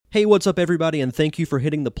Hey, what's up, everybody, and thank you for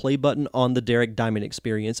hitting the play button on the Derek Diamond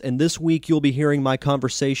Experience. And this week, you'll be hearing my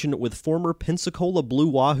conversation with former Pensacola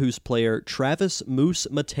Blue Wahoos player Travis Moose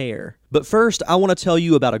Mattair. But first, I want to tell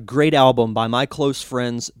you about a great album by my close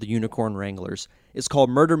friends, the Unicorn Wranglers. It's called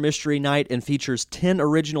Murder Mystery Night and features 10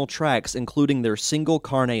 original tracks, including their single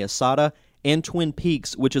Carne Asada and Twin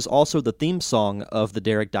Peaks, which is also the theme song of the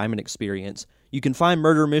Derek Diamond Experience. You can find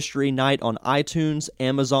Murder Mystery Night on iTunes,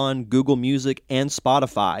 Amazon, Google Music, and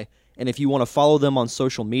Spotify. And if you want to follow them on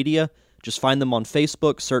social media, just find them on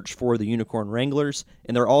Facebook, search for the Unicorn Wranglers,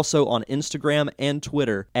 and they're also on Instagram and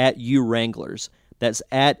Twitter at UWranglers. That's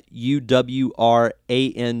at UWRANGLERS.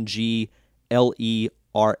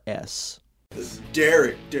 This is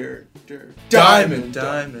Derek. Diamond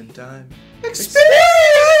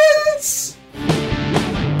Experience!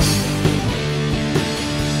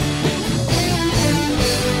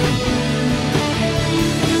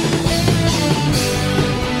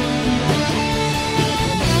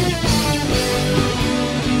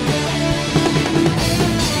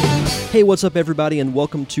 Hey, what's up, everybody, and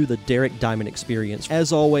welcome to the Derek Diamond Experience.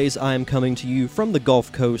 As always, I am coming to you from the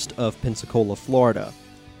Gulf Coast of Pensacola, Florida.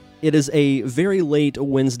 It is a very late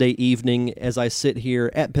Wednesday evening as I sit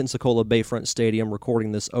here at Pensacola Bayfront Stadium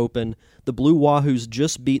recording this open. The Blue Wahoos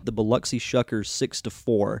just beat the Biloxi Shuckers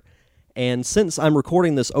 6-4. And since I'm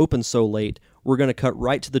recording this open so late, we're going to cut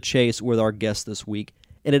right to the chase with our guest this week.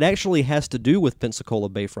 And it actually has to do with Pensacola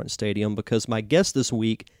Bayfront Stadium because my guest this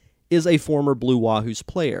week is a former Blue Wahoos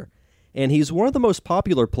player. And he's one of the most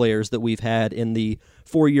popular players that we've had in the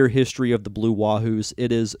 4-year history of the Blue Wahoos.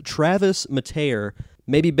 It is Travis Mattair,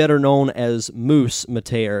 maybe better known as Moose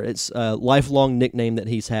Mattair. It's a lifelong nickname that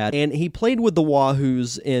he's had. And he played with the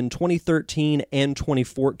Wahoos in 2013 and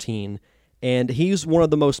 2014. And he's one of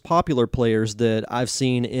the most popular players that I've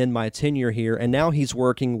seen in my tenure here. And now he's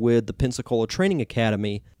working with the Pensacola Training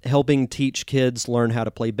Academy, helping teach kids learn how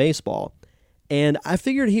to play baseball. And I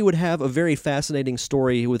figured he would have a very fascinating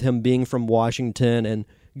story with him being from Washington and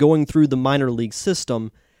going through the minor league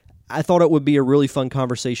system. I thought it would be a really fun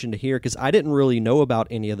conversation to hear because I didn't really know about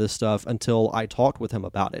any of this stuff until I talked with him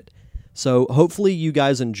about it. So hopefully you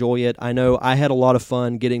guys enjoy it. I know I had a lot of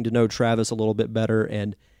fun getting to know Travis a little bit better.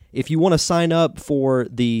 And if you want to sign up for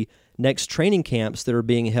the next training camps that are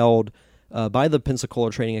being held by the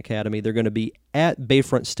Pensacola Training Academy, they're going to be at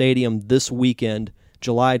Bayfront Stadium this weekend,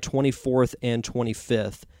 July 24th and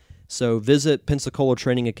 25th. So visit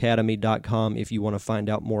PensacolaTrainingAcademy.com if you want to find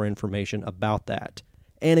out more information about that.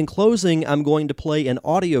 And in closing, I'm going to play an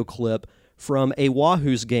audio clip from a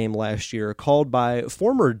Wahoos game last year called by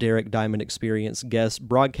former Derek Diamond Experience guest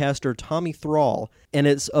broadcaster Tommy Thrall, and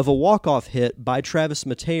it's of a walk-off hit by Travis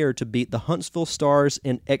Mattair to beat the Huntsville Stars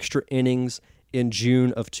in extra innings in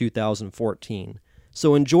June of 2014.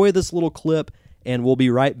 So enjoy this little clip, and we'll be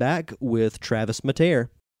right back with Travis Mattair.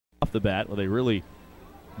 Off the bat, where they really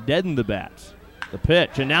deadened the bats. The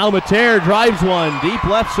pitch, and now Mattair drives one deep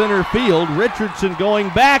left center field. Richardson going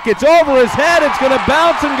back. It's over his head. It's going to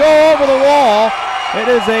bounce and go over the wall. It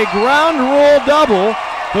is a ground rule double.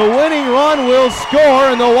 The winning run will score,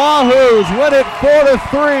 and the Wahoos win it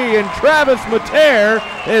 4-3, and Travis Mattair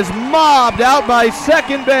is mobbed out by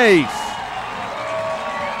second base.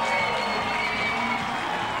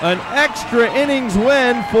 An extra innings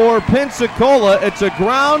win for Pensacola. It's a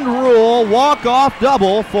ground rule walk-off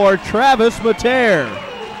double for Travis Mattair.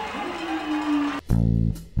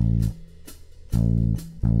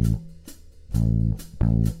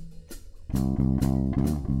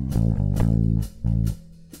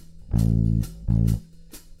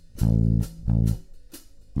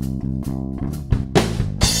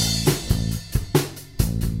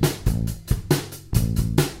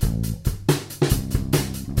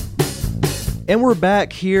 And we're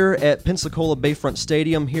back here at Pensacola Bayfront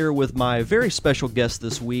Stadium here with my very special guest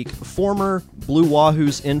this week, former Blue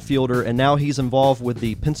Wahoos infielder, and now he's involved with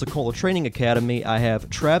the Pensacola Training Academy. I have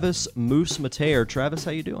Travis Moose Mattair. Travis,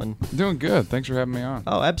 how you doing? Doing good. Thanks for having me on.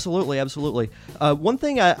 Oh, absolutely. One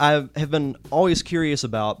thing I have been always curious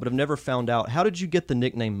about, but I've never found out, how did you get the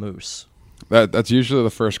nickname Moose? That's usually the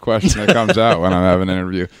first question that comes out when I'm having an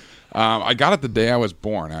interview. I got it the day I was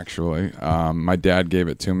born, actually. My dad gave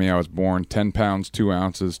it to me. I was born 10 pounds, 2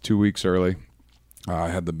 ounces, 2 weeks early. I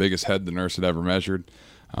had the biggest head the nurse had ever measured,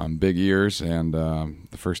 big ears, and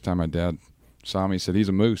the first time my dad saw me, he said, he's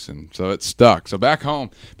a moose, and so it stuck. So back home,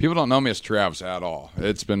 people don't know me as Travis at all.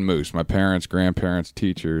 It's been Moose. My parents, grandparents,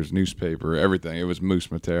 teachers, newspaper, everything. It was Moose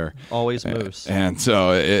Mattair. Always Moose. And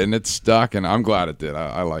so it stuck, and I'm glad it did.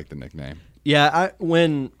 I like the nickname. Yeah,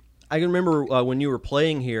 I can remember when you were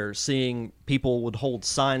playing here, seeing people would hold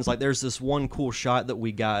signs. Like there's this one cool shot that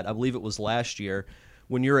we got, I believe it was last year,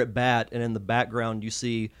 when you're at bat and in the background you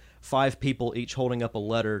see 5 people each holding up a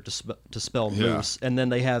letter to spell moose, and then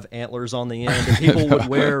they have antlers on the end, and people would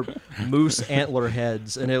wear moose antler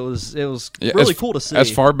heads, and it was really cool to see.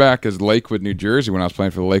 As far back as Lakewood, New Jersey, when I was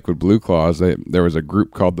playing for the Lakewood Blue Claws, there was a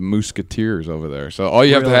group called the Musketeers over there. So all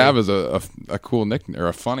you have to have is a cool nickname or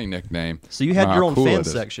a funny nickname. So you had your own fan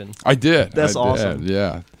section. I did. That's awesome.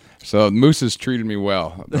 Yeah. So Moose has treated me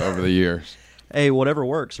well over the years. Hey, whatever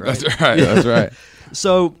works, right? That's right. That's right.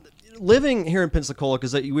 So, living here in Pensacola,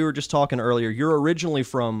 because we were just talking earlier, you're originally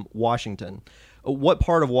from Washington. What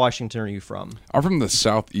part of Washington are you from? I'm from the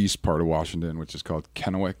southeast part of Washington, which is called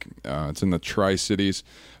Kennewick. It's in the Tri-Cities.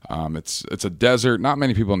 It's a desert. Not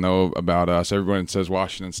many people know about us. Everyone says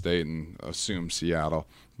Washington State and assumes Seattle.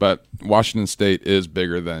 But Washington State is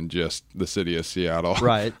bigger than just the city of Seattle.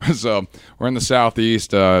 Right. So we're in the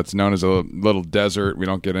southeast. It's known as a little desert. We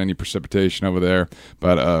don't get any precipitation over there.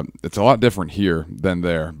 But it's a lot different here than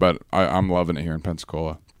there. But I'm loving it here in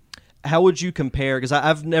Pensacola. How would you compare, because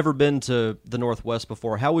I've never been to the Northwest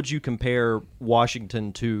before, how would you compare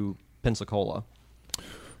Washington to Pensacola?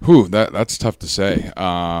 That's tough to say.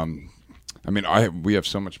 We have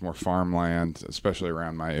so much more farmland, especially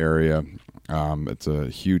around my area. It's a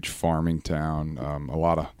huge farming town, a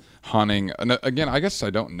lot of hunting. And again, I guess I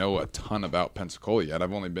don't know a ton about Pensacola yet.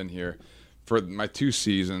 I've only been here for my 2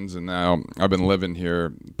 seasons, and now I've been living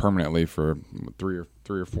here permanently for 3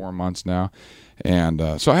 or 4 months now.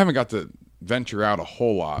 And so I haven't got to venture out a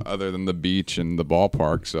whole lot other than the beach and the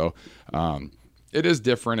ballpark. So it is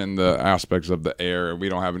different in the aspects of the air. We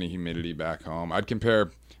don't have any humidity back home. I'd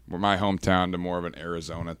compare my hometown to more of an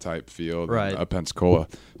Arizona type feel than a Pensacola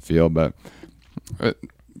feel. But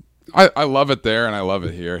I love it there and I love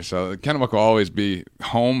it here. So Kennewick will always be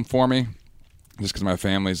home for me just because my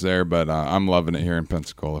family's there. But I'm loving it here in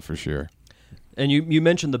Pensacola for sure. And you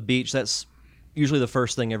mentioned the beach. That's usually the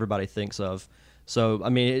first thing everybody thinks of. So, I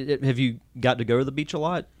mean, have you got to go to the beach a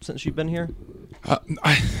lot since you've been here?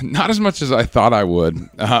 Not as much as I thought I would.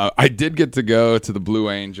 I did get to go to the Blue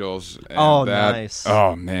Angels. And nice.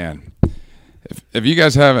 Oh, man. If you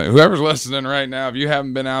guys haven't, whoever's listening right now, if you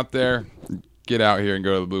haven't been out there, get out here and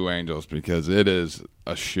go to the Blue Angels because it is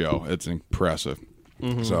a show. It's impressive.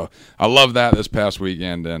 Mm-hmm. So, I love that this past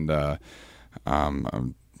weekend, and I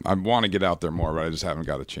want to get out there more, but I just haven't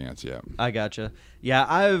got a chance yet. I gotcha. Yeah,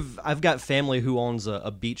 I've got family who owns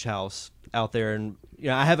a beach house out there, and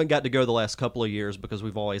I haven't got to go the last couple of years because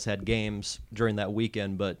we've always had games during that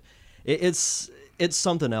weekend. But it's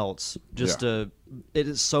something else. It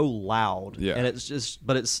is so loud, and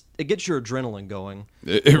it gets your adrenaline going.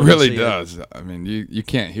 It really does. I mean, you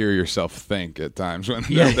can't hear yourself think at times when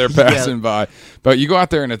they're passing by. But you go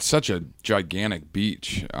out there and it's such a gigantic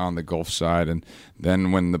beach on the Gulf side, and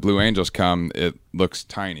then when the Blue Angels come, it looks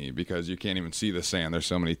tiny because you can't even see the sand. There's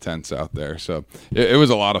so many tents out there. So it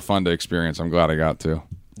was a lot of fun to experience. I'm glad I got to.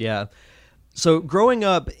 Yeah. So growing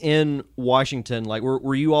up in Washington,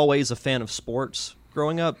 were you always a fan of sports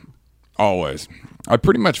growing up? Always. I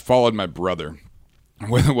pretty much followed my brother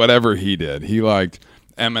with whatever he did. He liked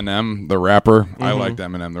Eminem, the rapper. Mm-hmm. I liked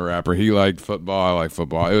Eminem, the rapper. He liked football. I liked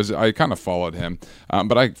football. I kind of followed him,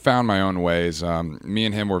 but I found my own ways. Me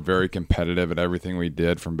and him were very competitive at everything we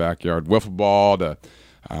did, from backyard wiffle ball to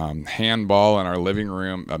handball in our living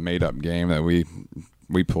room, a made-up game that we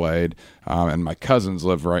played, and my cousins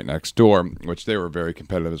lived right next door, which they were very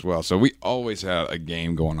competitive as well. So we always had a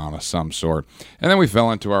game going on of some sort. And then we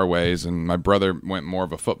fell into our ways, and my brother went more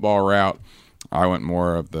of a football route. I went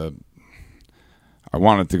more of I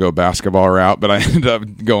wanted to go basketball route, but I ended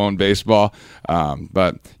up going baseball.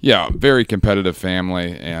 But yeah, very competitive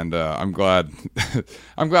family, and I'm glad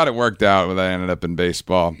it worked out that I ended up in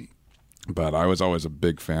baseball. But I was always a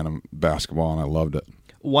big fan of basketball, and I loved it.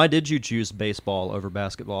 Why did you choose baseball over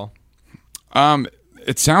basketball?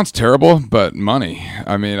 It sounds terrible, but money.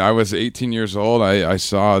 I mean, I was 18 years old. I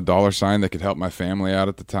saw a dollar sign that could help my family out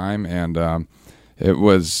at the time, and it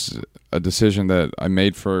was a decision that I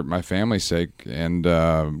made for my family's sake, and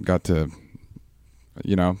got to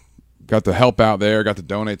help out there, got to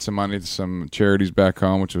donate some money to some charities back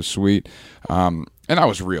home, which was sweet. And I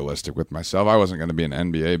was realistic with myself. I wasn't going to be an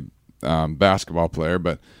NBA basketball player,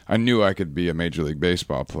 but I knew I could be a Major League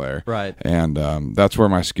Baseball player. Right. And that's where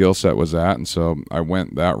my skill set was at, and so I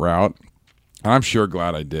went that route. And I'm sure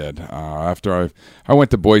glad I did. After I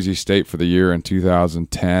went to Boise State for the year in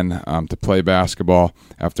 2010 to play basketball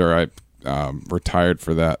after I retired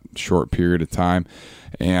for that short period of time.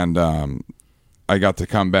 And I got to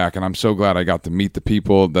come back, and I'm so glad I got to meet the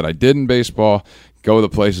people that I did in baseball, go the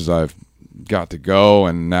places I've got to go,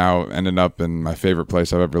 and now ended up in my favorite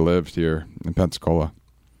place I've ever lived here in Pensacola.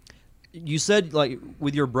 You said, like,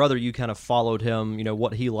 with your brother, you kind of followed him,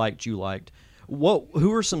 what he liked, you liked.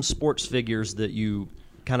 Who are some sports figures that you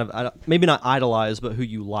kind of, maybe not idolized, but who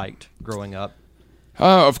you liked growing up?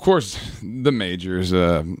 Of course, the majors,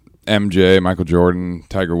 MJ, Michael Jordan,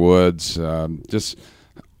 Tiger Woods.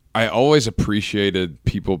 I always appreciated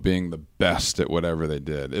people being the best at whatever they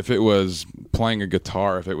did. If it was playing a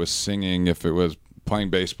guitar, if it was singing, if it was playing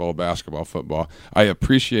baseball, basketball, football, I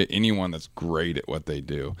appreciate anyone that's great at what they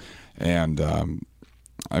do. And,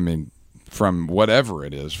 from whatever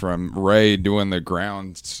it is, from Ray doing the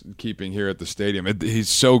groundskeeping here at the stadium, he's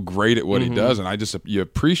so great at what he does, and you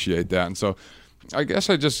appreciate that. And so I guess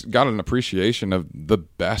I just got an appreciation of the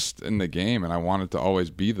best in the game, and I wanted to always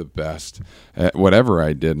be the best at whatever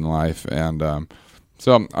I did in life. And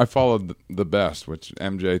so I followed the best, which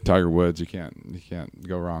MJ, Tiger Woods, you can't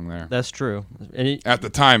go wrong there. That's true. And at the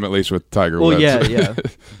time, at least with Tiger Woods.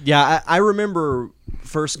 Yeah. I remember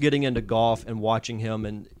first getting into golf and watching him,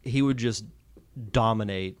 and he would just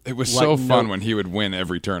dominate. It was so fun when he would win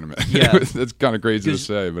every tournament. Yeah. It's kind of crazy to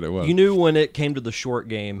say, but it was. You knew when it came to the short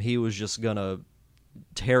game, he was just going to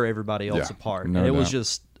tear everybody else apart. No and it doubt. was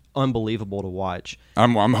just unbelievable to watch.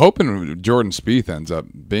 I'm hoping Jordan Spieth ends up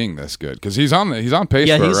being this good, because he's on pace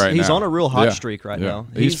for it right now. He's on a real hot streak right now.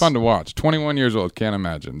 He's fun to watch. 21 years old. Can't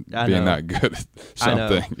imagine being that good at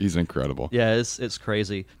something. He's incredible. Yeah, it's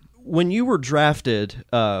crazy. When you were drafted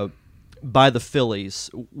by the Phillies,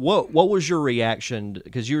 what was your reaction?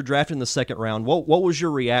 Because you were drafted in the second round. What was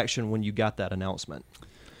your reaction when you got that announcement?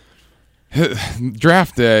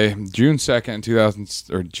 Draft day, June 7th,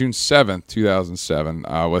 2007,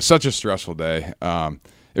 was such a stressful day.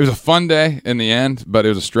 It was a fun day in the end, but it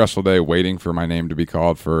was a stressful day waiting for my name to be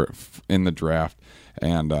called in the draft.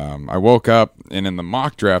 And I woke up, and in the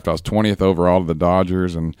mock draft, I was 20th overall to the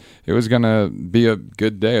Dodgers, and it was going to be a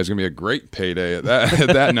good day. It was going to be a great payday at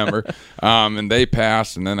that number. And they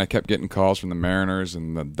passed, and then I kept getting calls from the Mariners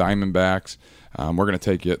and the Diamondbacks. We're going to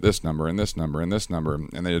take you at this number and this number and this number.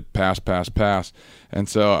 And they did pass. And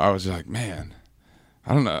so I was like, man,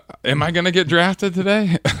 I don't know. Am I going to get drafted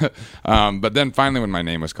today? But then finally when my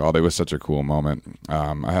name was called, it was such a cool moment.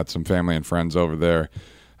 I had some family and friends over there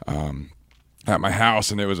at my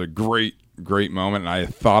house, and it was a great moment. And I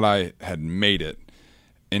thought I had made it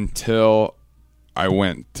until I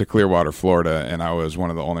went to Clearwater, Florida, and I was one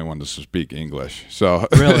of the only ones to speak English. So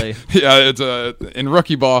really, yeah, it's in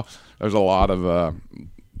rookie ball. There's a lot of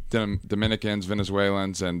Dominicans,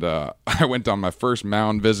 Venezuelans, and I went on my first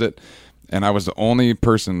mound visit, and I was the only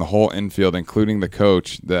person in the whole infield, including the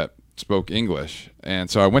coach, that spoke English. And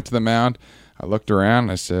so I went to the mound. I looked around,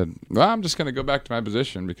 and I said, "Well, I'm just going to go back to my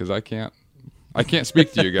position because I can't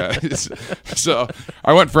speak to you guys." So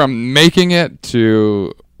I went from making it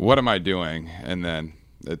to what am I doing, and then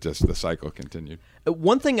the cycle continued.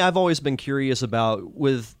 One thing I've always been curious about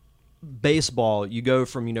with baseball, you go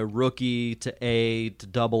from rookie to A to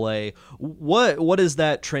double A. What is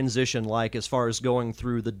that transition like as far as going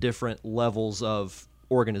through the different levels of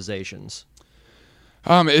organizations?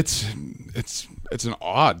 It's an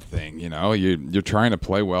odd thing, You're trying to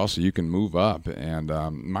play well so you can move up, and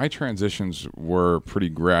my transitions were pretty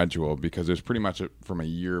gradual because it was pretty much from a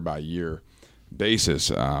year by year basis.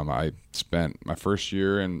 I spent my first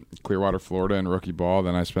year in Clearwater, Florida, in rookie ball.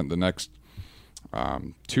 Then I spent the next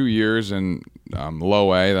 2 years in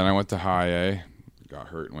low A. Then I went to high A. Got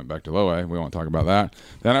hurt and went back to low A. We won't talk about that.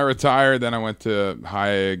 Then I retired. Then I went to high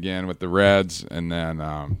A again with the Reds, and then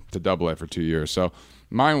to double A for 2 years. So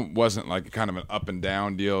mine wasn't like kind of an up and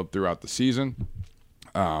down deal throughout the season.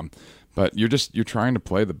 But you're trying to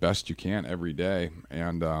play the best you can every day,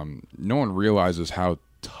 and no one realizes how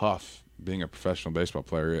tough being a professional baseball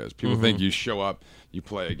player is. People think you show up, you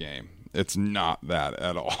play a game. It's not that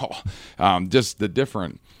at all. Just the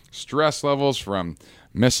different stress levels from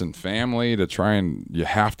missing family to you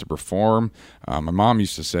have to perform. My mom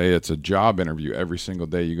used to say it's a job interview every single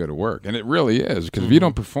day you go to work. And it really is, because if you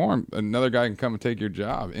don't perform, another guy can come and take your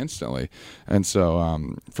job instantly. And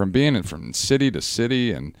so from being from city to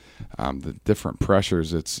city and the different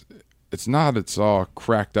pressures, it's all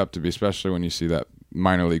cracked up to be, especially when you see that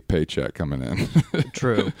minor league paycheck coming in.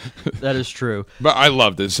 True. That is true. But I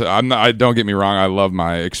loved it. Don't get me wrong, I love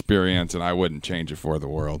my experience, and I wouldn't change it for the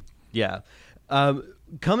world. Yeah.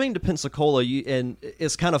 Coming to Pensacola, and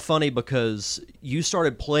it's kind of funny because you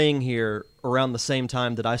started playing here around the same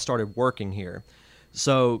time that I started working here.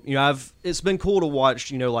 So, it's been cool to watch,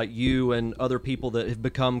 like you and other people that have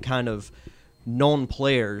become kind of known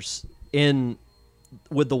players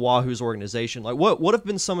with the Wahoos organization. Like what have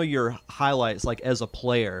been some of your highlights, like as a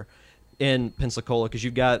player in Pensacola? Because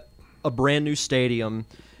you've got a brand new stadium,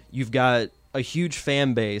 you've got a huge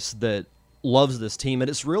fan base that loves this team, and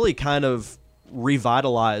it's really kind of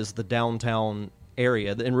revitalized the downtown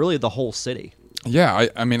area and really the whole city. Yeah,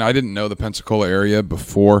 I mean, I didn't know the Pensacola area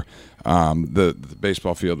before the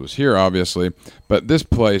baseball field was here, obviously, but this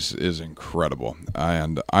place is incredible,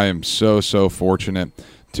 and I am so fortunate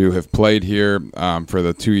to have played here for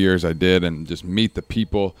the 2 years I did, and just meet the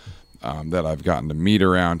people that I've gotten to meet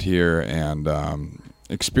around here, and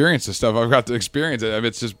experience the stuff I've got to experience.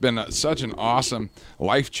 It's just been such an awesome,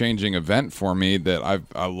 life-changing event for me that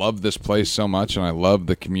I love this place so much, and I love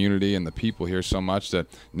the community and the people here so much that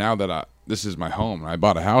now that this is my home, and I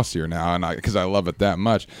bought a house here now, and because I love it that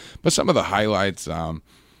much. But some of the highlights it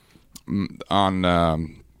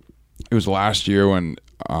was last year when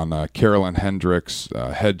on Carolyn Hendricks'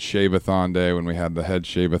 head shave-a-thon day, when we had the head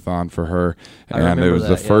shave-a-thon for her, and it was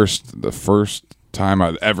the first time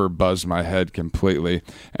I'd ever buzzed my head completely,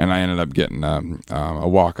 and I ended up getting a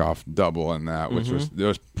walk-off double in that, which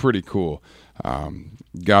was pretty cool.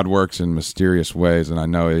 God works in mysterious ways, and I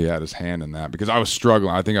know he had his hand in that because I was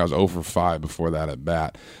struggling. I think I was 0 for 5 before that at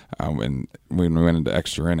bat when we went into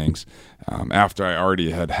extra innings after I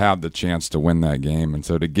already had the chance to win that game. And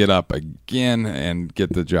so to get up again and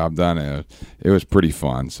get the job done, it was pretty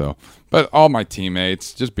fun. So, but all my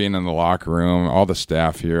teammates, just being in the locker room, all the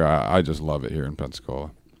staff here, I just love it here in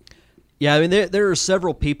Pensacola. Yeah, I mean, there are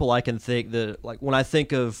several people I can think that, like, when I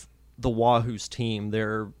think of the Wahoo's team,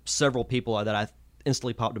 there are several people that I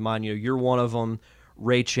instantly pop to mind. You know, you're one of them.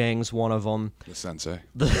 Ray Chang's one of them. The sensei.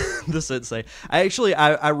 The sensei.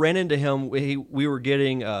 I ran into him. We were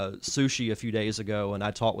getting sushi a few days ago, and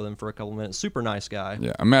I talked with him for a couple minutes. Super nice guy.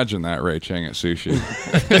 Yeah, imagine that, Ray Chang at sushi.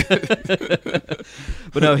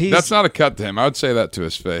 But no, that's not a cut to him. I would say that to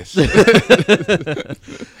his face.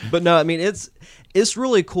 But no, I mean, it's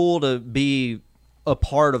really cool to be a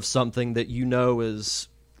part of something that you know is,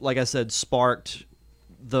 like I said, sparked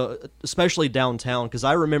especially downtown, because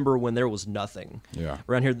I remember when there was nothing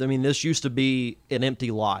around here. I mean, this used to be an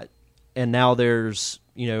empty lot, and now there's,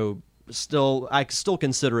 I still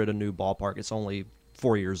consider it a new ballpark. It's only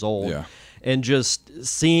 4 years old, and just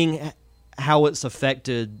seeing how it's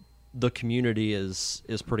affected the community is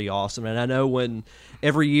pretty awesome. And I know when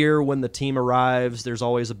every year when the team arrives, there's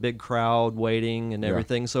always a big crowd waiting and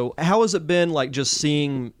everything. So how has it been, like, just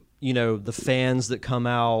seeing the fans that come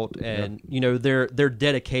out and, their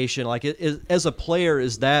dedication, like, as a player,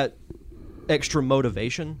 is that extra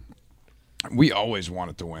motivation? We always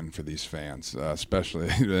wanted to win for these fans, especially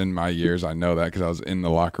in my years. I know that because I was in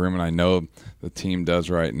the locker room, and I know the team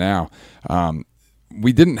does right now.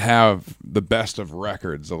 We didn't have the best of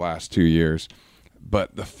records the last 2 years,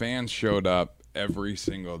 but the fans showed up every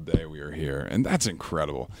single day we were here, and that's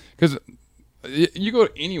incredible because you go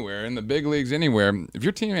anywhere in the big leagues, anywhere, if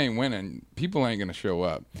your team ain't winning, people ain't going to show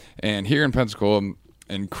up. And here in Pensacola,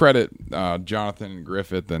 and credit Jonathan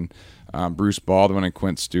Griffith and Bruce Baldwin and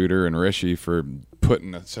Quint Studer and Rishi for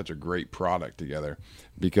putting such a great product together,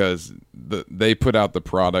 because they put out the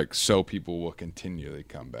product so people will continually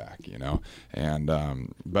come back, And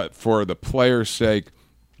but for the players' sake,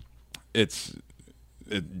 it's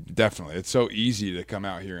so easy to come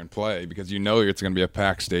out here and play because it's going to be a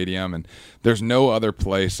packed stadium, and there's no other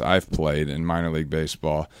place I've played in minor league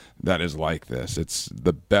baseball that is like this. It's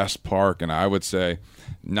the best park, and I would say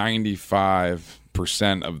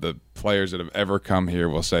 95% of the players that have ever come here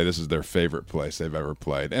will say this is their favorite place they've ever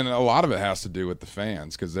played. And a lot of it has to do with the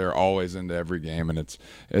fans because they're always into every game, and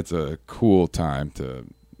it's a cool time to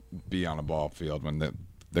be on a ball field when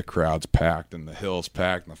the crowd's packed and the hill's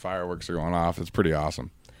packed and the fireworks are going off. It's pretty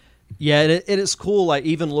awesome. Yeah, it is cool, like,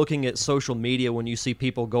 even looking at social media when you see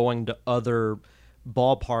people going to other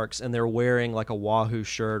ballparks and they're wearing, like, a Wahoo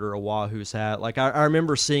shirt or a Wahoo's hat. Like, I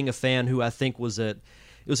remember seeing a fan who I think was it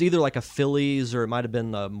was either like a Phillies or it might have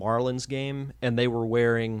been the Marlins game, and they were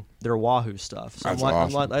wearing their Wahoo stuff. So that's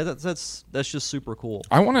awesome. That's just super cool.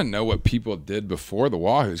 I want to know what people did before the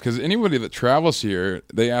Wahoos, because anybody that travels here,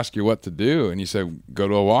 they ask you what to do, and you say, go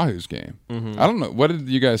to a Wahoos game. Mm-hmm. I don't know. What did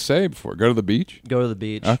you guys say before? Go to the beach? Go to the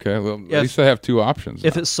beach. Okay, well, at least they have two options.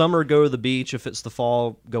 If it's summer, go to the beach. If it's the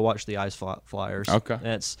fall, go watch the Ice Flyers. Okay.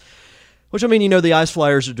 Which, I mean, the Ice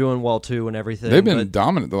Flyers are doing well, too, and everything. They've been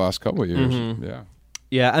dominant the last couple of years. Mm-hmm. Yeah.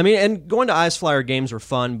 Yeah, I mean, and going to Ice Flyer games are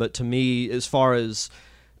fun, but to me, as far as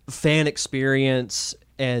fan experience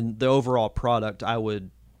and the overall product, I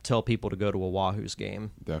would tell people to go to a Wahoo's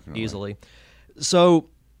game. Definitely. Easily. So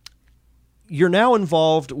you're now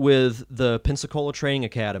involved with the Pensacola Training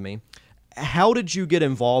Academy. How did you get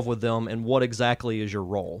involved with them, and what exactly is your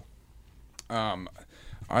role?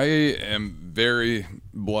 I am very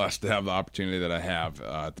blessed to have the opportunity that I have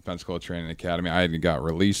at the Pensacola Training Academy. I got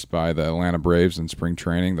released by the Atlanta Braves in spring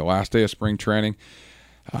training, the last day of spring training.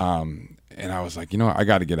 And I was like, I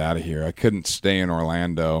got to get out of here. I couldn't stay in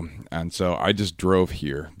Orlando. And so I just drove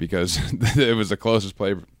here because it was the closest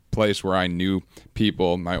place where I knew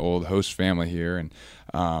people, my old host family here. And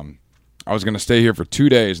I was going to stay here for 2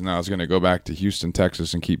 days, and then I was going to go back to Houston,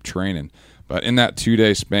 Texas, and keep training. But in that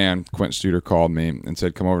 2-day span, Quint Studer called me and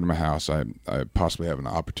said, come over to my house. I possibly have an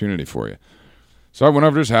opportunity for you. So I went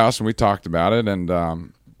over to his house, and we talked about it,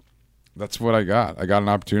 and that's what I got. I got an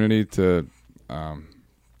opportunity to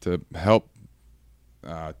help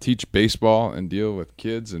teach baseball and deal with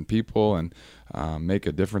kids and people and make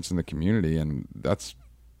a difference in the community. And that's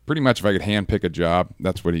pretty much, if I could handpick a job,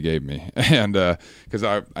 that's what he gave me. And because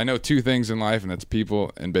I know two things in life, and it's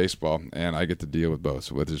people and baseball, and I get to deal with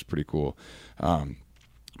both, which is pretty cool.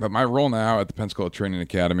 But my role now at the Pensacola Training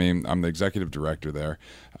Academy, I'm the executive director there.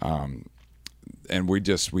 And we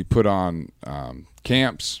put on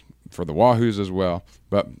camps for the Wahoos as well,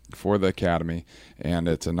 but for the academy, and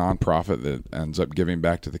it's a nonprofit that ends up giving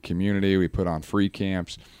back to the community. We put on free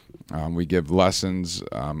camps. We give lessons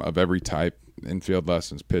of every type, infield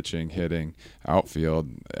lessons, pitching, hitting,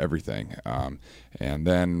 outfield, everything. And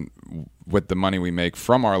then with the money we make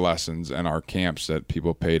from our lessons and our camps that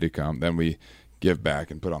people pay to come, then we give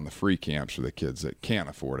back and put on the free camps for the kids that can't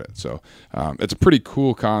afford it. So it's a pretty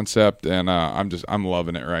cool concept, and I'm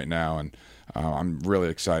loving it right now, and I'm really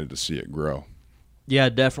excited to see it grow. Yeah,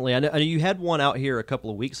 definitely. I know you had one out here a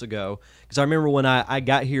couple of weeks ago, because I remember when I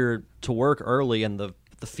got here to work early, and the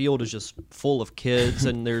field is just full of kids,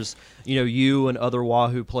 and there's you and other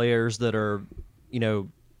Wahoo players that are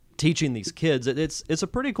teaching these kids. It's a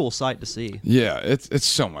pretty cool sight to see. Yeah, it's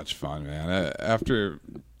so much fun, man. After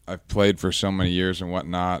I've played for so many years and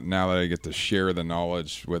whatnot, now that I get to share the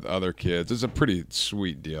knowledge with other kids, it's a pretty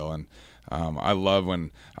sweet deal. And I love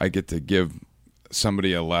when I get to give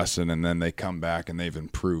somebody a lesson and then they come back and they've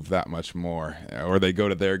improved that much more, or they go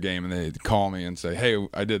to their game and they call me and say, hey,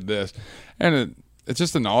 I did this. And it's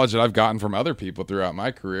just the knowledge that I've gotten from other people throughout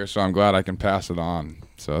my career, so I'm glad I can pass it on.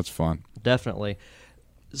 So it's fun. Definitely.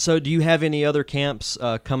 So do you have any other camps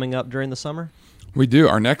coming up during the summer? We do.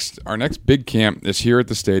 Our next big camp is here at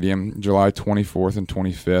the stadium, July 24th and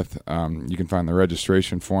 25th. You can find the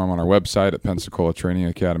registration form on our website at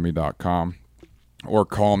PensacolaTrainingAcademy.com, or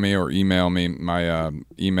call me or email me. My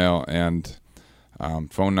email and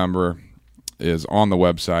phone number is on the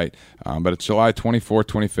website. But it's July 24th,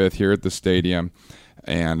 25th here at the stadium,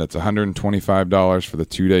 and it's $125 for the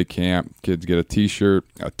 2-day camp. Kids get a T-shirt,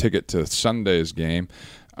 a ticket to Sunday's game,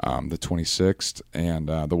 the 26th, and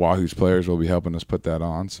the Wahoos players will be helping us put that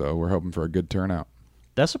on, so we're hoping for a good turnout.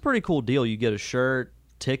 That's a pretty cool deal. You get a shirt,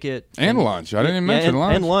 ticket. And lunch. I didn't even mention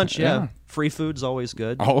lunch. And lunch, yeah. Free food's always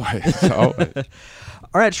good. Always. All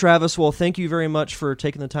right, Travis, well, thank you very much for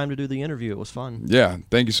taking the time to do the interview. It was fun. Yeah,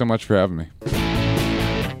 thank you so much for having me.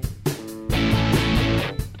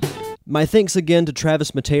 My thanks again to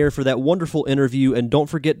Travis Mattair for that wonderful interview, and don't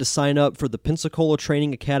forget to sign up for the Pensacola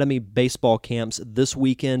Training Academy baseball camps this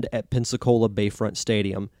weekend at Pensacola Bayfront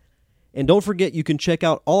Stadium. And don't forget you can check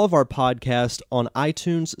out all of our podcasts on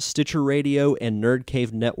iTunes, Stitcher Radio, and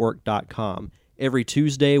NerdCaveNetwork.com. Every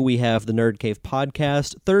Tuesday we have the Nerd Cave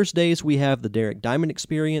podcast, Thursdays we have the Derek Diamond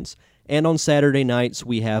Experience, and on Saturday nights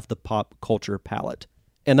we have the Pop Culture Palette.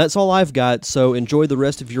 And that's all I've got, so enjoy the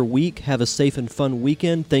rest of your week. Have a safe and fun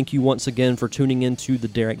weekend. Thank you once again for tuning into the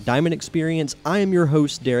Derek Diamond Experience. I am your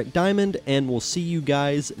host, Derek Diamond, and we'll see you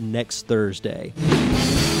guys next Thursday.